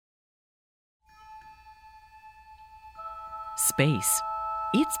Space.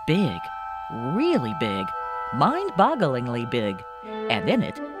 It's big. Really big. Mind-bogglingly big. And in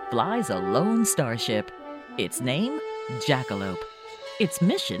it flies a lone starship. Its name, Jackalope. Its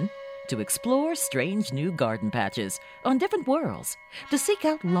mission, to explore strange new garden patches on different worlds, to seek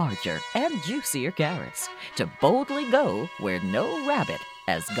out larger and juicier carrots, to boldly go where no rabbit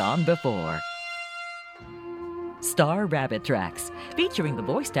has gone before. Star Rabbit Tracks, featuring the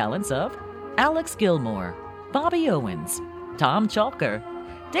voice talents of Alex Gilmore, Bobby Owens, Tom Chalker,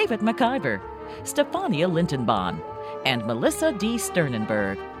 David McIver, Stefania Lintenbahn, and Melissa D.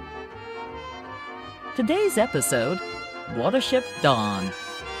 Sternenberg. Today's episode, Watership Dawn,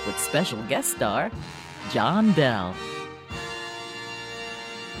 with special guest star John Bell.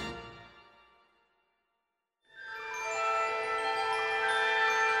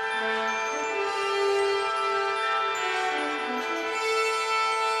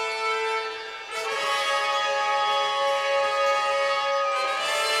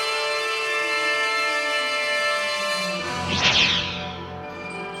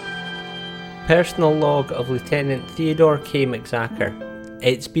 Personal log of Lieutenant Theodore K. McZacher.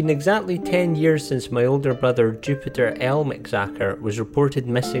 It's been exactly 10 years since my older brother Jupiter L. McZacher was reported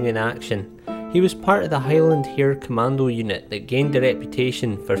missing in action. He was part of the Highland Hare Commando unit that gained a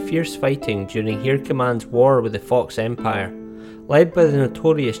reputation for fierce fighting during Hare Command's war with the Fox Empire. Led by the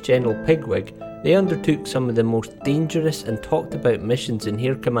notorious General Pigwig, they undertook some of the most dangerous and talked about missions in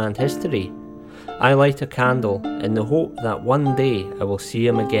Hare Command history. I light a candle in the hope that one day I will see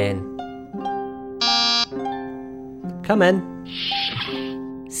him again. Come in.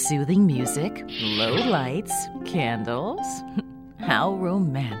 Soothing music, low lights, candles. How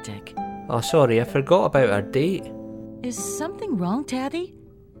romantic. Oh, sorry, I forgot about our date. Is something wrong, Taddy?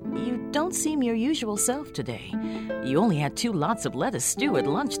 You don't seem your usual self today. You only had 2 lots of lettuce stew at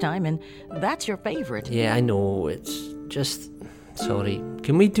lunchtime, and that's your favorite. Yeah, I know, it's just... Sorry.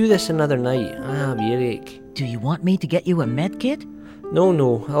 Can we do this another night? I have earache. Do you want me to get you a med kit?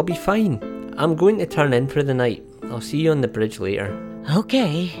 No, I'll be fine. I'm going to turn in for the night. I'll see you on the bridge later.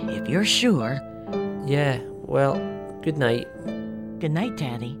 Okay, if you're sure. Yeah, well, good night. Good night,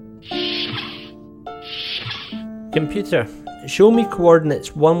 Taddy. Computer, show me coordinates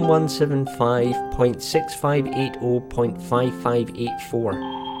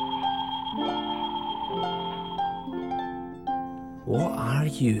 1175.6580.5584. What are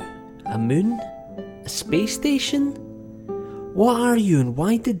you? A moon? A space station? What are you, and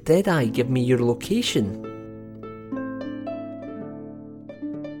why did Deadeye give me your location?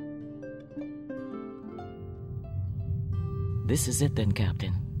 This is it then,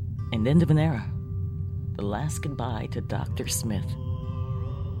 Captain. An end of an era. The last goodbye to Dr. Smith.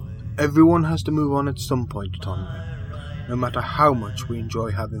 Everyone has to move on at some point, Tonga, no matter how much we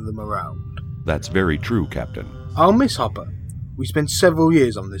enjoy having them around. That's very true, Captain. I'll miss Hopper. We spent several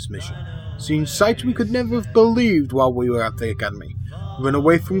years on this mission, seeing sights we could never have believed while we were at the Academy. Run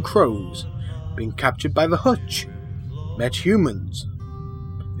away from crows, being captured by the Hutch, met humans.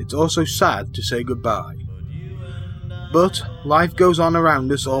 It's also sad to say goodbye. But life goes on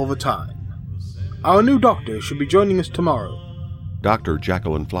around us all the time. Our new doctor should be joining us tomorrow. Dr.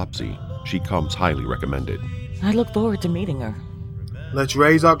 Jacqueline Flopsy. She comes highly recommended. I look forward to meeting her. Let's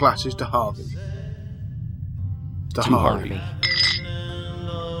raise our glasses to Harvey. To Harvey.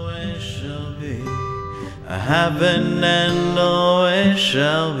 I haven't and always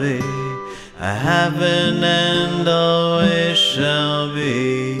shall be. I haven't and always shall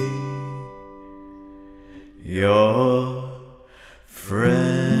be your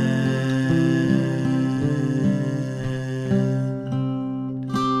friend.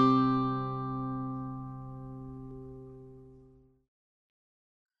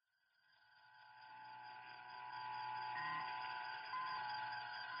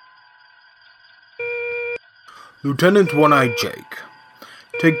 Lieutenant One-Eyed Jake,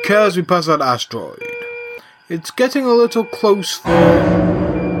 take care as we pass that asteroid. It's getting a little close for...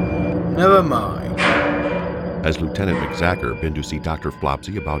 Never mind. Has Lieutenant McZacher been to see Dr.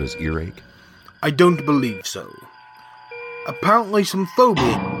 Flopsy about his earache? I don't believe so. Apparently some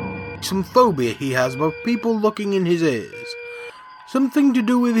phobia he has about people looking in his ears. Something to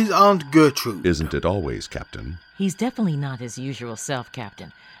do with his Aunt Gertrude. Isn't it always, Captain? He's definitely not his usual self,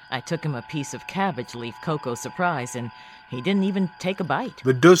 Captain. I took him a piece of cabbage leaf cocoa surprise, and he didn't even take a bite.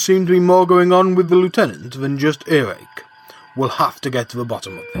 There does seem to be more going on with the lieutenant than just earache. We'll have to get to the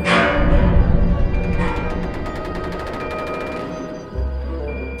bottom of this.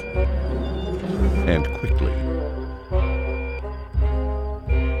 And quickly.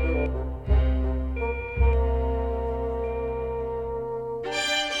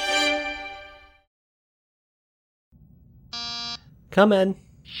 Come in.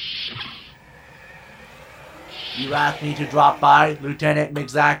 You asked me to drop by, Lieutenant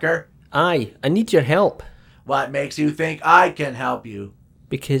McZacker? Aye, I need your help. What makes you think I can help you?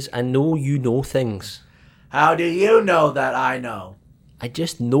 Because I know you know things. How do you know that I know? I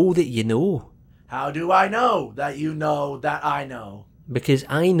just know that you know. How do I know that you know that I know? Because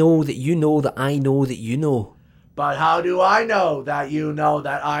I know that you know that I know that you know. But how do I know that you know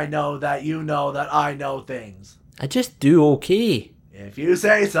that I know that you know that I know things? I just do okay. If you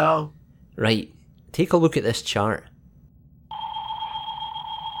say so. Right, take a look at this chart.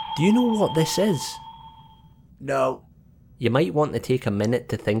 Do you know what this is? No. You might want to take a minute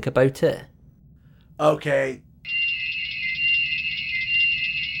to think about it. Okay.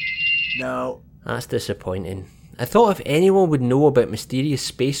 No. That's disappointing. I thought if anyone would know about mysterious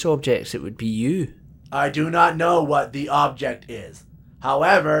space objects, it would be you. I do not know what the object is.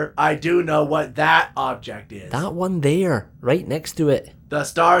 However, I do know what that object is. That one there, right next to it. The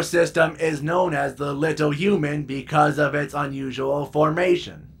star system is known as the Little Human because of its unusual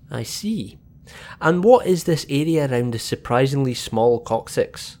formation. I see. And what is this area around the surprisingly small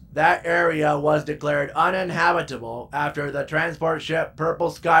coccyx? That area was declared uninhabitable after the transport ship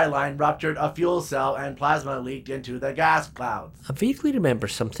Purple Skyline ruptured a fuel cell and plasma leaked into the gas clouds. I vaguely remember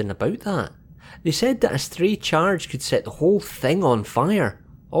something about that. They said that a stray charge could set the whole thing on fire.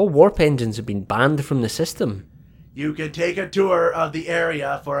 All warp engines have been banned from the system. You can take a tour of the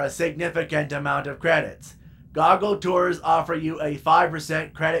area for a significant amount of credits. Goggle Tours offer you a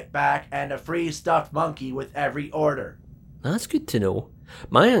 5% credit back and a free stuffed monkey with every order. That's good to know.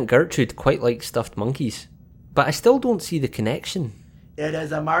 My Aunt Gertrude quite likes stuffed monkeys. But I still don't see the connection. It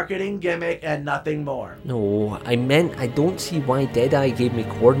is a marketing gimmick and nothing more. No, I meant I don't see why Deadeye gave me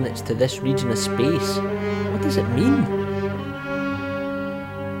coordinates to this region of space. What does it mean?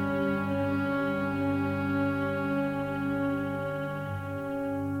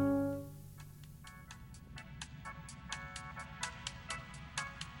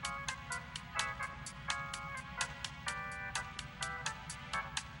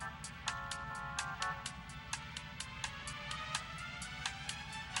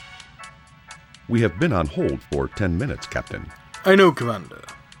 We have been on hold for 10 minutes, Captain. I know, Commander.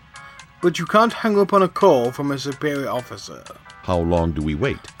 But you can't hang up on a call from a superior officer. How long do we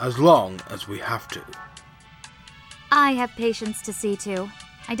wait? As long as we have to. I have patients to see to.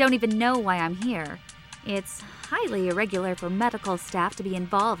 I don't even know why I'm here. It's highly irregular for medical staff to be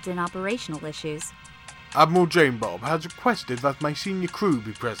involved in operational issues. Admiral Jane Bob has requested that my senior crew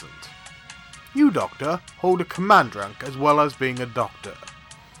be present. You, Doctor, hold a command rank as well as being a doctor.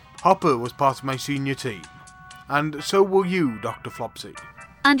 Hopper was part of my senior team. And so will you, Dr. Flopsy.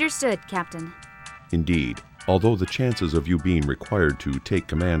 Understood, Captain. Indeed, although the chances of you being required to take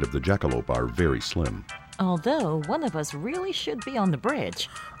command of the Jackalope are very slim. Although one of us really should be on the bridge.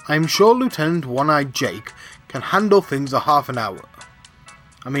 I'm sure Lieutenant One-Eyed Jake can handle things a half an hour.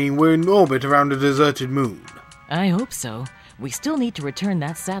 I mean, we're in orbit around a deserted moon. I hope so. We still need to return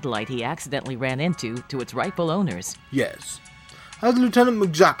that satellite he accidentally ran into to its rightful owners. Yes. Has Lieutenant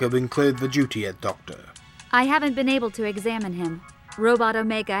McZacker been cleared for duty yet, Doctor? I haven't been able to examine him. Robot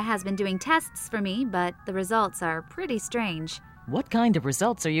Omega has been doing tests for me, but the results are pretty strange. What kind of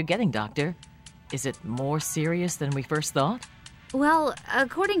results are you getting, Doctor? Is it more serious than we first thought? Well,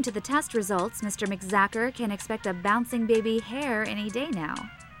 according to the test results, Mr. McZacker can expect a bouncing baby hair any day now.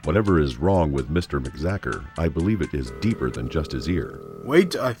 Whatever is wrong with Mr. McZacker, I believe it is deeper than just his ear.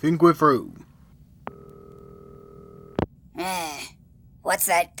 Wait, I think we're through. What's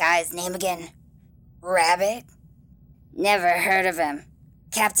that guy's name again? Rabbit? Never heard of him.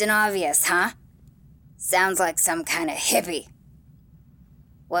 Captain Obvious, huh? Sounds like some kind of hippie.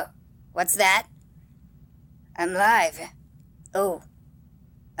 What's that? I'm live. Oh,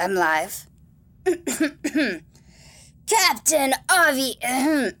 I'm live. Captain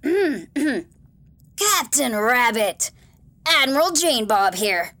Captain Rabbit! Admiral Jane Bob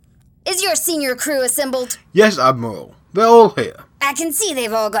here. Is your senior crew assembled? Yes, Admiral. They're all here. I can see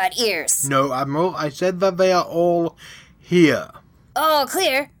they've all got ears. No, Admiral, I said that they are all here. All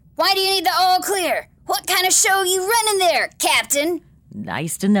clear? Why do you need the all clear? What kind of show you running there, Captain?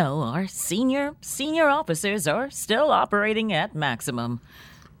 Nice to know our senior officers are still operating at maximum.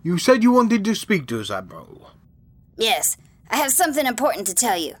 You said you wanted to speak to us, Admiral. Yes, I have something important to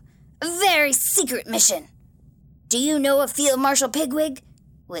tell you. A very secret mission. Do you know of Field Marshal Pigwig?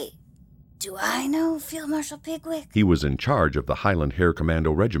 Wait, do I know Field Marshal Pigwig? He was in charge of the Highland Hare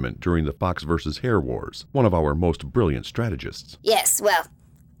Commando Regiment during the Fox vs. Hare Wars, one of our most brilliant strategists. Yes, well,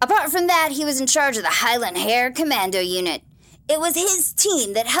 apart from that, he was in charge of the Highland Hare Commando Unit. It was his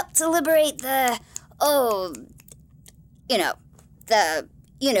team that helped to liberate the the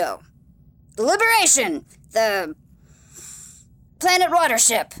Liberation, the Planet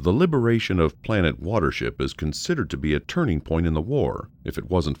Watership. The liberation of Planet Watership is considered to be a turning point in the war. If it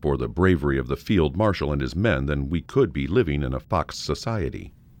wasn't for the bravery of the Field Marshal and his men, then we could be living in a Fox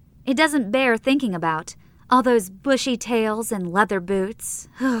society. It doesn't bear thinking about. All those bushy tails and leather boots.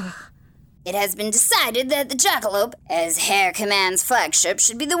 It has been decided that the Jackalope, as Hair Command's flagship,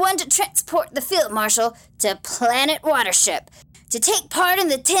 should be the one to transport the Field Marshal to Planet Watership, to take part in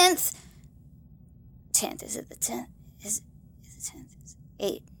the 10th... is it the 10th? Is it the 10th?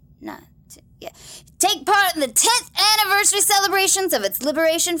 8, 9, 10, yeah. Take part in the 10th anniversary celebrations of its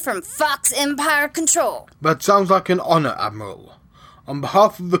liberation from Fox Empire control. That sounds like an honor, Admiral. On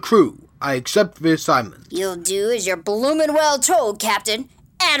behalf of the crew, I accept the assignment. You'll do as you're bloomin' well told, Captain.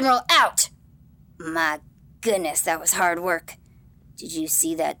 Admiral out! My goodness, that was hard work. Did you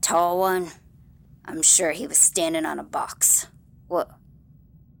see that tall one? I'm sure he was standing on a box. What?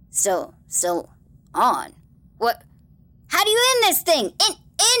 Still on? What? How do you end this thing?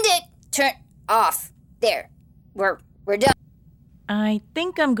 End it! Turn off. There. We're done. I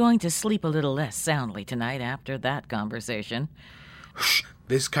think I'm going to sleep a little less soundly tonight after that conversation. Shh.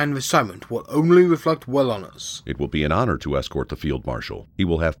 This kind of assignment will only reflect well on us. It will be an honor to escort the Field Marshal. He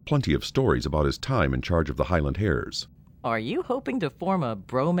will have plenty of stories about his time in charge of the Highland Hares. Are you hoping to form a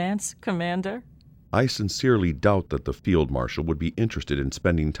bromance, Commander? I sincerely doubt that the Field Marshal would be interested in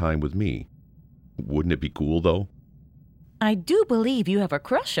spending time with me. Wouldn't it be cool, though? I do believe you have a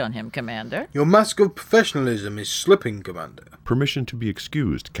crush on him, Commander. Your mask of professionalism is slipping, Commander. Permission to be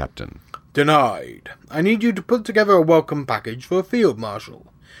excused, Captain. Denied. I need you to put together a welcome package for a Field Marshal.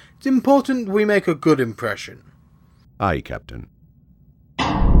 It's important we make a good impression. Aye, Captain.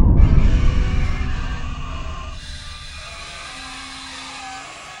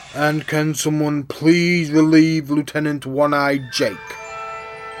 And can someone please relieve Lieutenant One-Eyed Jake?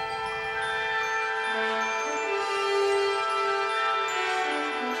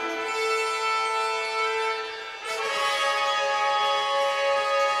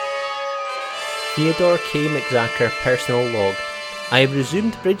 Theodore K. McZacker, personal log. I have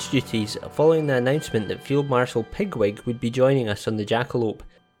resumed bridge duties following the announcement that Field Marshal Pigwig would be joining us on the Jackalope.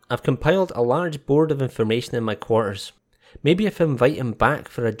 I've compiled a large board of information in my quarters. Maybe if I invite him back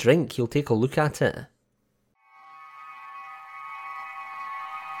for a drink, he'll take a look at it.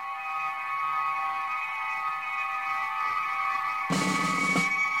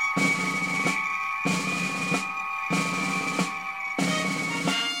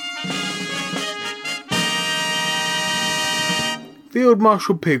 Field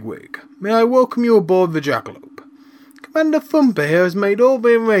Marshal Pigwig, may I welcome you aboard the Jackalope. Commander Thumper here has made all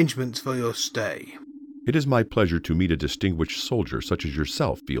the arrangements for your stay. It is my pleasure to meet a distinguished soldier such as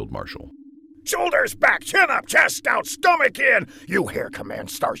yourself, Field Marshal. Shoulders back, chin up, chest out, stomach in. You Hair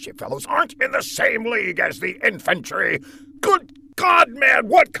Command Starship fellows aren't in the same league as the infantry. Good God, man,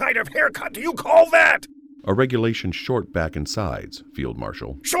 what kind of haircut do you call that? A regulation short back and sides, Field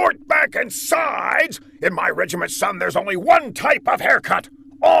Marshal. Short back and sides? In my regiment, son, there's only one type of haircut.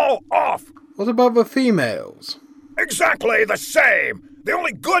 All off. What about the females? Exactly the same. The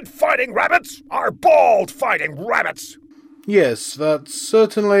only good fighting rabbits are bald fighting rabbits. Yes, that's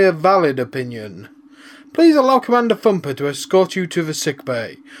certainly a valid opinion. Please allow Commander Thumper to escort you to the sick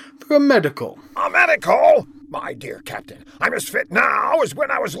bay for a medical. A medical? My dear Captain, I'm as fit now as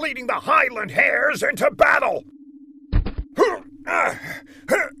when I was leading the Highland Hares into battle.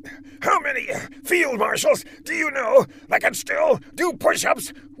 How many field marshals do you know that can still do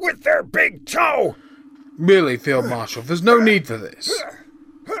push-ups with their big toe? Really, Field Marshal, there's no need for this.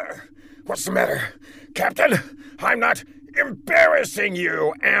 What's the matter, Captain? I'm not embarrassing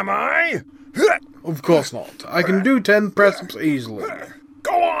you, am I? Of course not. I can do 10 press-ups easily.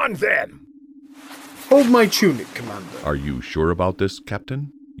 Go on, then. Hold my tunic, Commander. Are you sure about this,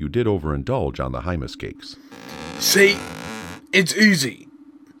 Captain? You did overindulge on the Hymus cakes. See? It's easy.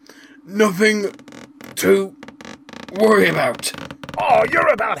 Nothing to worry about. Oh,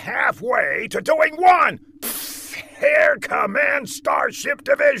 you're about halfway to doing one. Hair Command Starship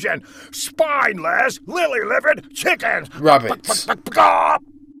Division. Spineless, lily-livered chickens. Rabbits.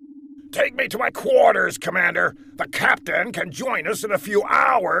 Take me to my quarters, Commander. The captain can join us in a few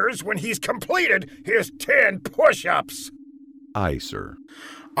hours when he's completed his 10 push-ups. Aye, sir.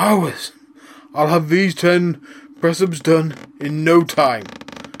 Hours? I'll have these 10 press-ups done in no time.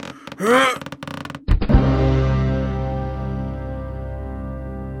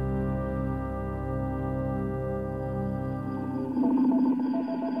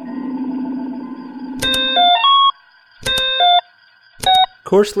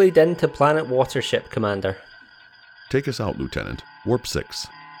 Course laid in to Planet Watership, Commander. Take us out, Lieutenant. Warp 6.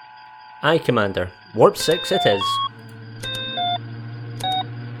 Aye, Commander. Warp 6 it is.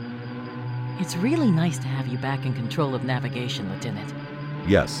 It's really nice to have you back in control of navigation, Lieutenant.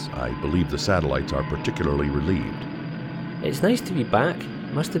 Yes, I believe the satellites are particularly relieved. It's nice to be back.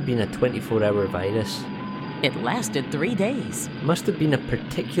 Must have been a 24-hour virus. It lasted 3 days. Must have been a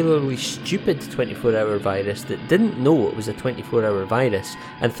particularly stupid 24-hour virus that didn't know it was a 24-hour virus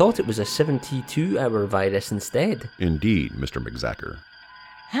and thought it was a 72-hour virus instead. Indeed, Mr. McZacker.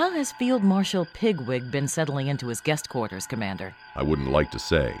 How has Field Marshal Pigwig been settling into his guest quarters, Commander? I wouldn't like to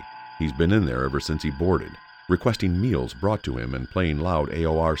say. He's been in there ever since he boarded, requesting meals brought to him and playing loud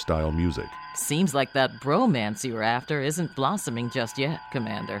AOR-style music. Seems like that bromance you were after isn't blossoming just yet,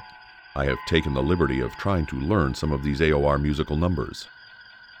 Commander. I have taken the liberty of trying to learn some of these AOR musical numbers.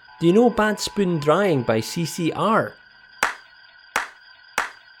 Do you know Bad Spoon Drying by CCR?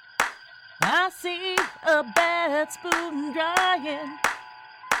 I see a bad spoon drying.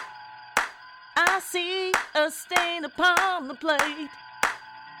 I see a stain upon the plate.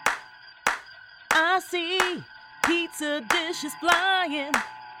 I see pizza dishes flying.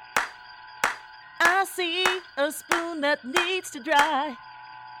 I see a spoon that needs to dry.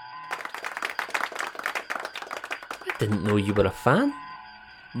 I didn't know you were a fan.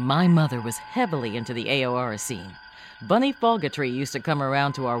 My mother was heavily into the AOR scene. Bunny Fogarty used to come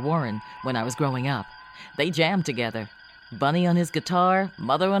around to our warren when I was growing up. They jammed together. Bunny on his guitar,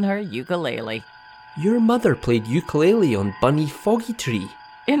 Mother on her ukulele. Your mother played ukulele on Bunny Fogarty.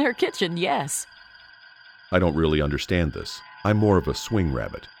 In her kitchen, yes. I don't really understand this. I'm more of a swing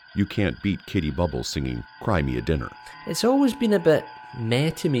rabbit. You can't beat Kitty Bubbles singing Cry Me a Dinner. It's always been a bit meh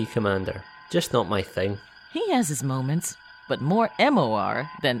to me, Commander. Just not my thing. He has his moments, but more MOR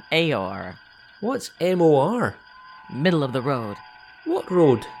than AOR. What's MOR? Middle of the road. What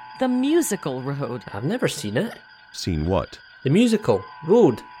road? The musical road. I've never seen it. Seen what? The musical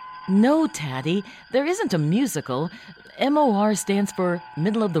road. No, Taddy, there isn't a musical. MOR stands for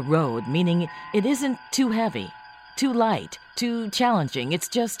middle of the road, meaning it isn't too heavy, too light, too challenging. It's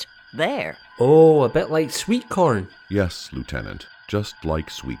just there. Oh, a bit like sweet corn. Yes, Lieutenant. Just like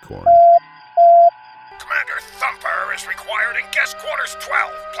sweet corn. Commander Thumper is required in guest quarters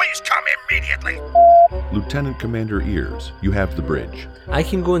 12. Please come immediately. Lieutenant Commander Ears, you have the bridge. I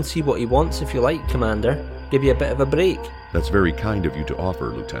can go and see what he wants if you like, Commander. Give you a bit of a break. That's very kind of you to offer,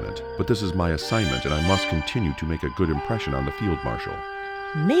 Lieutenant, but this is my assignment and I must continue to make a good impression on the Field Marshal.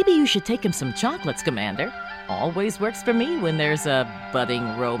 Maybe you should take him some chocolates, Commander. Always works for me when there's a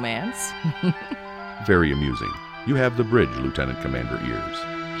budding romance. Very amusing. You have the bridge, Lieutenant Commander Ears.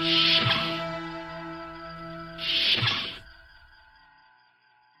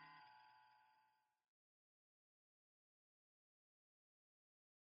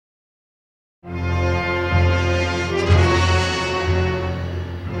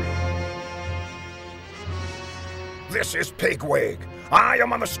 This is Pigwig. I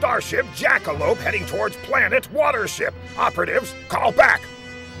am on the starship Jackalope heading towards planet Watership. Operatives, call back.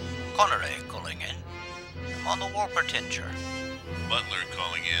 Connery calling in. I'm on the Warper Tincture. Butler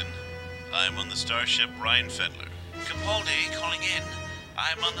calling in. I'm on the starship Ryan Fedler. Capaldi calling in.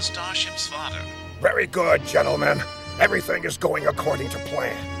 I'm on the starship Svarter. Very good, gentlemen. Everything is going according to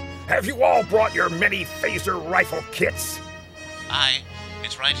plan. Have you all brought your mini phaser rifle kits? Aye,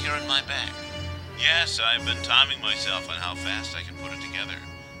 it's right here in my bag. Yes, I've been timing myself on how fast I can put it together.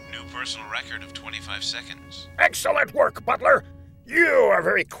 New personal record of 25 seconds. Excellent work, Butler. You are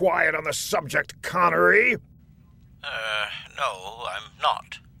very quiet on the subject, Connery. No, I'm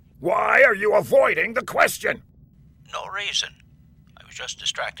not. Why are you avoiding the question? No reason. I was just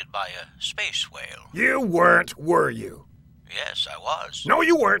distracted by a space whale. You weren't, were you? Yes, I was. No,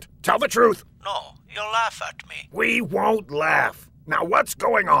 you weren't. Tell the truth. No, you'll laugh at me. We won't laugh. Now, what's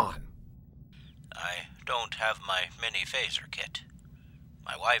going on? I don't have my mini phaser kit.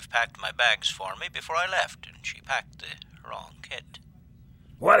 My wife packed my bags for me before I left, and she packed the wrong kit.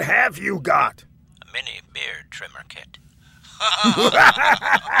 What have you got? A mini beard trimmer kit.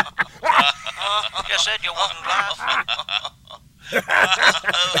 You said you wouldn't laugh.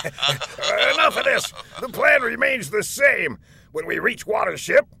 Enough of this. The plan remains the same. When we reach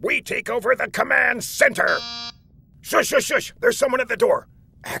Watership, we take over the command center. Shush, shush, shush. There's someone at the door.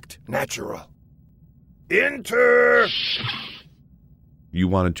 Act natural. Enter. You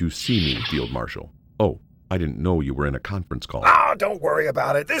wanted to see me, Field Marshal. Oh, I didn't know you were in a conference call. Oh, don't worry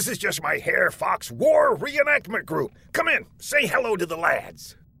about it. This is just my Hare Fox War Reenactment Group. Come in. Say hello to the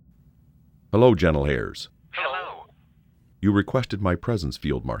lads. Hello, gentle hares. Hello. You requested my presence,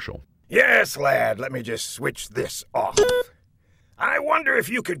 Field Marshal. Yes, lad. Let me just switch this off. I wonder if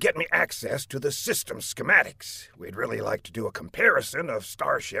you could get me access to the system schematics. We'd really like to do a comparison of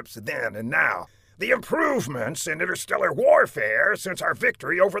starships then and now. The improvements in interstellar warfare since our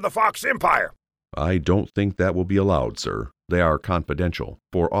victory over the Fox Empire. I don't think that will be allowed, sir. They are confidential,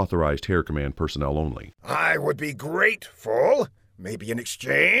 for authorized Hair Command personnel only. I would be grateful. Maybe in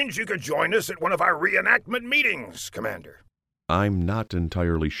exchange you could join us at one of our reenactment meetings, Commander. I'm not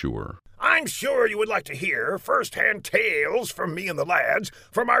entirely sure. I'm sure you would like to hear first-hand tales from me and the lads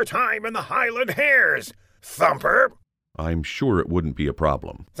from our time in the Highland Hares. Thumper! I'm sure it wouldn't be a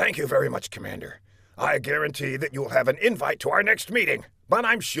problem. Thank you very much, Commander. I guarantee that you'll have an invite to our next meeting, but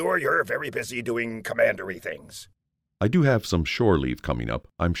I'm sure you're very busy doing commandery things. I do have some shore leave coming up.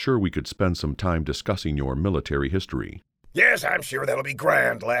 I'm sure we could spend some time discussing your military history. Yes, I'm sure that'll be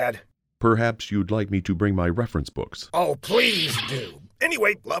grand, lad. Perhaps you'd like me to bring my reference books. Oh, please do.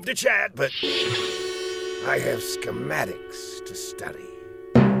 Anyway, love to chat, but I have schematics to study.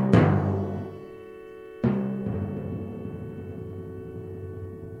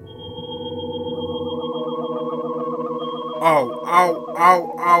 Ow, ow,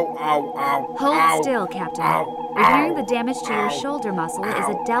 ow, ow, ow, ow. Hold ow, still, Captain. ow, Repairing ow, the damage to your shoulder muscle is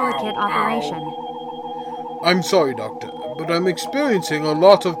a delicate operation. I'm sorry, Doctor, but I'm experiencing a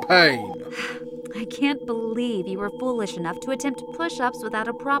lot of pain. I can't believe you were foolish enough to attempt push-ups without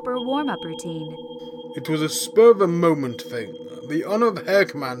a proper warm-up routine. It was a spur-of-the-moment thing. The honor of Hair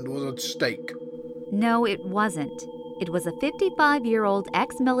Command was at stake. No, it wasn't. It was a 55-year-old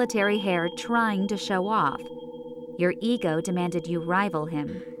ex-military hair trying to show off. Your ego demanded you rival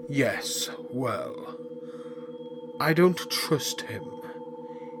him. Yes, well, I don't trust him.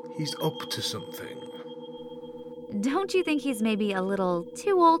 He's up to something. Don't you think he's maybe a little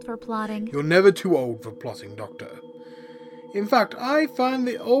too old for plotting? You're never too old for plotting, Doctor. In fact, I find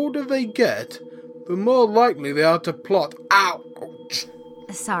the older they get, the more likely they are to plot. Ouch!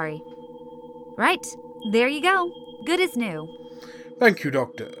 Sorry. Right, there you go. Good as new. Thank you,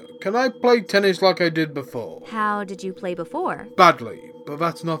 Doctor. Can I play tennis like I did before? How did you play before? Badly, but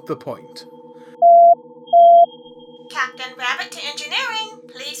that's not the point. Captain Rabbit to engineering.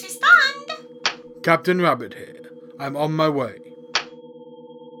 Please respond. Captain Rabbit here. I'm on my way.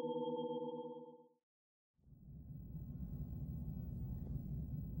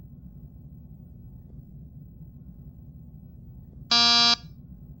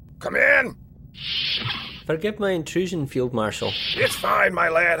 Come in. Forgive my intrusion, Field Marshal. It's fine, my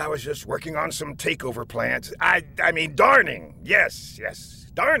lad. I was just working on some takeover plans. I mean, darning. Yes,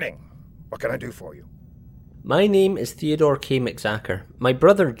 darning. What can I do for you? My name is Theodore K. McZacker. My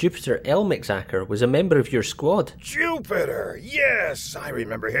brother, Jupiter L. McZacker, was a member of your squad. Jupiter! Yes, I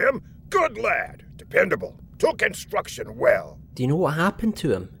remember him. Good lad. Dependable. Took instruction well. Do you know what happened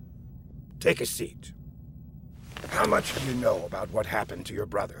to him? Take a seat. How much do you know about what happened to your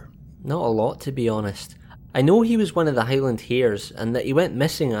brother? Not a lot, to be honest. I know he was one of the Highland Hares, and that he went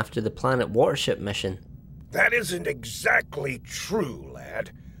missing after the Planet Watership mission. That isn't exactly true,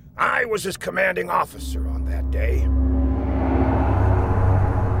 lad. I was his commanding officer on that day.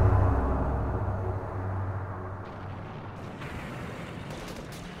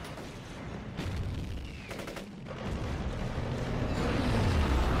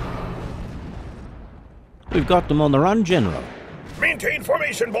 We've got them on the run, General. Maintain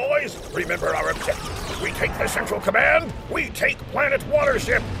formation, boys. Remember our objective. We take the central command. We take Planet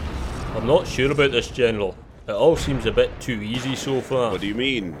Watership. I'm not sure about this, General. It all seems a bit too easy so far. What do you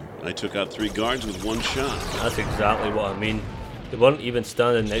mean? I took out 3 guards with 1 shot. That's exactly what I mean. They weren't even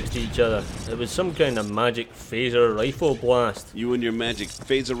standing next to each other. It was some kind of magic phaser rifle blast. You and your magic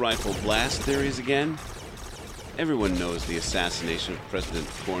phaser rifle blast theories again? Everyone knows the assassination of President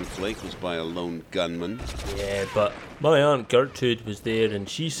Cornflake was by a lone gunman. Yeah, but my Aunt Gertrude was there and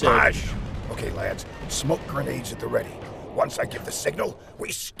she said... Hush! Okay, lads, smoke grenades at the ready. Once I give the signal,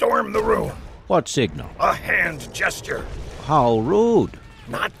 we storm the room. What signal? A hand gesture. How rude.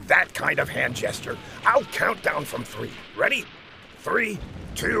 Not that kind of hand gesture. I'll count down from 3. Ready? 3,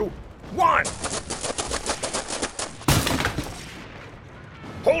 2, 1.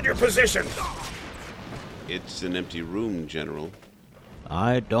 Hold your position. It's an empty room, General.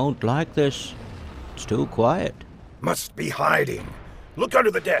 I don't like this. It's too quiet. Must be hiding. Look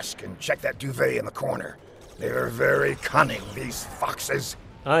under the desk and check that duvet in the corner. They're very cunning, these foxes.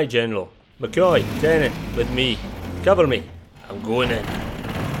 Aye, General. McCoy, Tennant, with me. Cover me. I'm going in.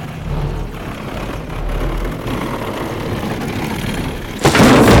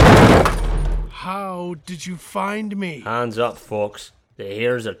 How did you find me? Hands up, Fox. The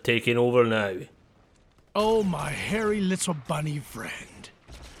Hares are taking over now. Oh, my hairy little bunny friend.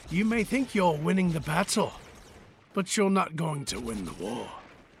 You may think you're winning the battle, but you're not going to win the war.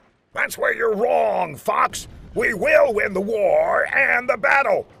 That's where you're wrong, Fox. We will win the war and the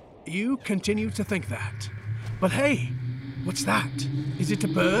battle. You continue to think that. But hey, what's that? Is it a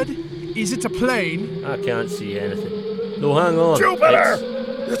bird? Is it a plane? I can't see anything. No, hang on. Jupiter!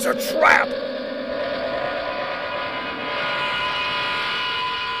 It's a trap!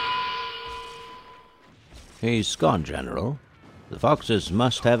 He's gone, General. The Foxes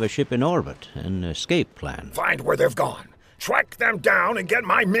must have a ship in orbit, an escape plan. Find where they've gone. Track them down and get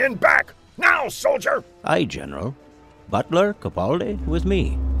my men back. Now, soldier! Aye, General. Butler, Capaldi, with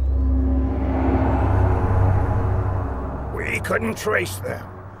me. We couldn't trace them.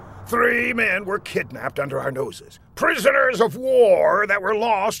 3 men were kidnapped under our noses. Prisoners of war that were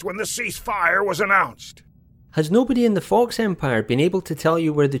lost when the ceasefire was announced. Has nobody in the Fox Empire been able to tell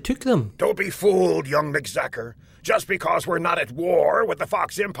you where they took them? Don't be fooled, young McZacker. Just because we're not at war with the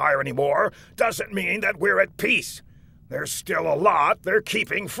Fox Empire anymore doesn't mean that we're at peace. There's still a lot they're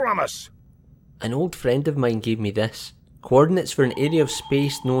keeping from us. An old friend of mine gave me this. Coordinates for an area of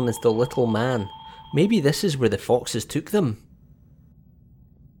space known as the Little Man. Maybe this is where the Foxes took them.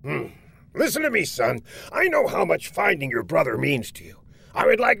 Listen to me, son. I know how much finding your brother means to you. I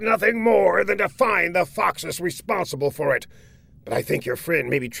would like nothing more than to find the Foxes responsible for it. But I think your friend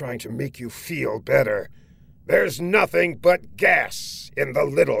may be trying to make you feel better. There's nothing but gas in the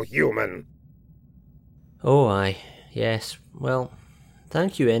little human. Oh, aye. Yes. Well,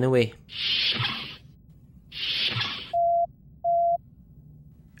 thank you anyway.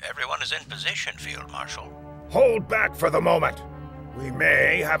 Everyone is in position, Field Marshal. Hold back for the moment. We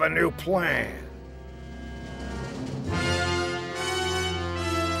may have a new plan.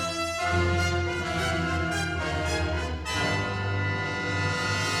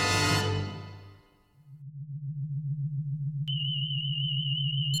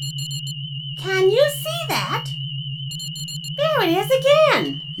 Can you see that? There it is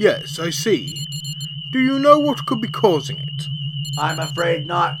again. Yes, I see. Do you know what could be causing it? I'm afraid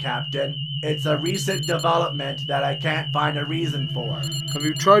not, Captain. It's a recent development that I can't find a reason for. Have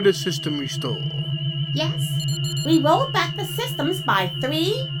you tried a system restore? Yes. We rolled back the systems by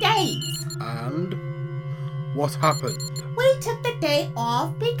 3 days. And? What happened? We took the day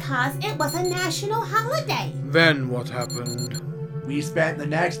off because it was a national holiday. Then what happened? We spent the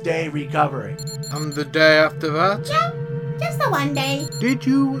next day recovering. And the day after that? Yeah, just the 1 day. Did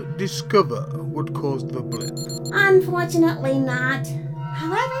you discover what caused the blip? Unfortunately not.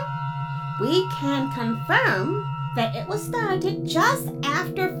 However, we can confirm that it was started just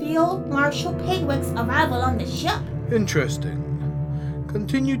after Field Marshal Pigwig's arrival on the ship. Interesting.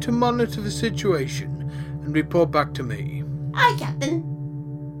 Continue to monitor the situation and report back to me. Aye, Captain.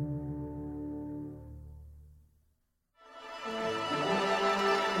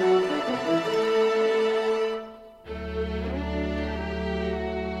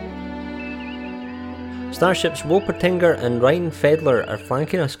 Starships Wolpertinger and Ryan Fedler are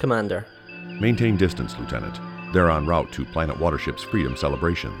flanking us, Commander. Maintain distance, Lieutenant. They're en route to Planet Watership's Freedom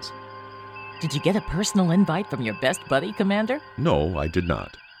celebrations. Did you get a personal invite from your best buddy, Commander? No, I did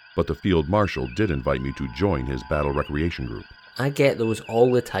not. But the Field Marshal did invite me to join his battle recreation group. I get those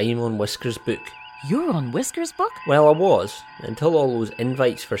all the time on Whisker's book. You're on Whisker's book? Well, I was, until all those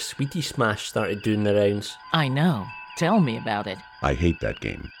invites for Sweetie Smash started doing the rounds. I know. Tell me about it. I hate that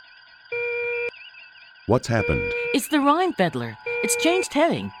game. What's happened? It's the Rheinfedler. It's changed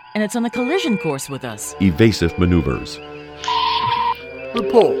heading, and it's on a collision course with us. Evasive maneuvers.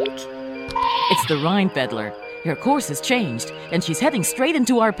 Report. It's the Rheinfedler. Her course has changed, and she's heading straight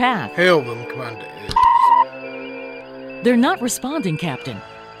into our path. Hail them, Commander. They're not responding, Captain.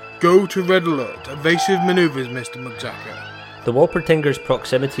 Go to Red Alert. Evasive maneuvers, Mr. McZacker. The Wolpertinger's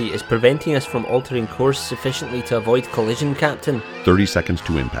proximity is preventing us from altering course sufficiently to avoid collision, Captain. 30 seconds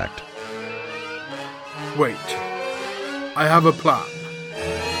to impact. Wait. I have a plan.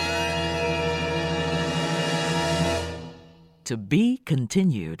 To be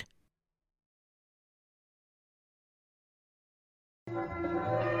continued.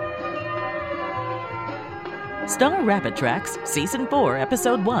 Star Rapid Tracks, Season 4,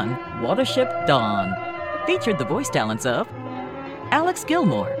 Episode 1, Watership Dawn. Featured the voice talents of Alex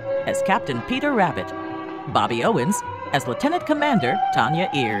Gilmore as Captain Peter Rabbit, Bobby Owens as Lieutenant Commander Tanya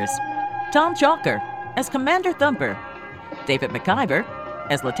Ears, Tom Chalker as Commander Thumper, David McIver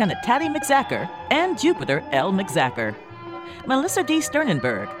as Lieutenant Taddy McZacker and Jupiter L. McZacker, Melissa D.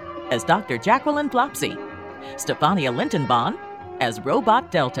 Sternenberg as Dr. Jacqueline Flopsy, Stefania Lintonbahn as Robot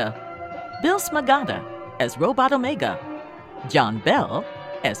Delta, Bill Smagata as Robot Omega, John Bell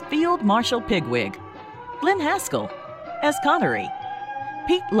as Field Marshal Pigwig, Glenn Haskell as Connery,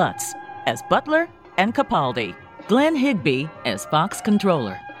 Pete Lutz as Butler and Capaldi, Glenn Higby as Fox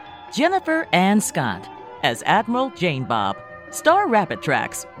Controller. Jennifer Ann Scott as Admiral Jane Bob. Star Rapid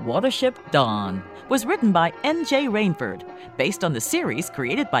Tracks, Watership Dawn, was written by N.J. Rainford, based on the series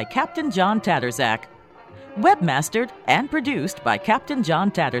created by Captain John Tattersach. Webmastered and produced by Captain John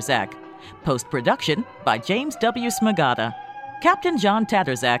Tattersach. Post-production by James W. Smagata. Captain John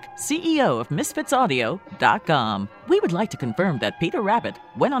Tattersach, CEO of MisfitsAudio.com. We would like to confirm that Peter Rabbit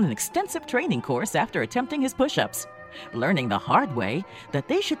went on an extensive training course after attempting his push-ups, learning the hard way that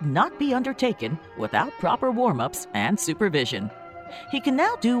they should not be undertaken without proper warm-ups and supervision. He can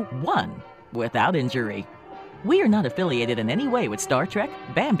now do one without injury. We are not affiliated in any way with Star Trek,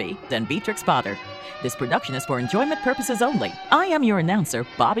 Bambi, and Beatrix Potter. This production is for enjoyment purposes only. I am your announcer,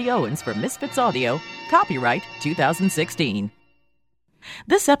 Bobby Owens for Misfits Audio, copyright 2016.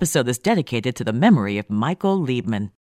 This episode is dedicated to the memory of Michael Liebman.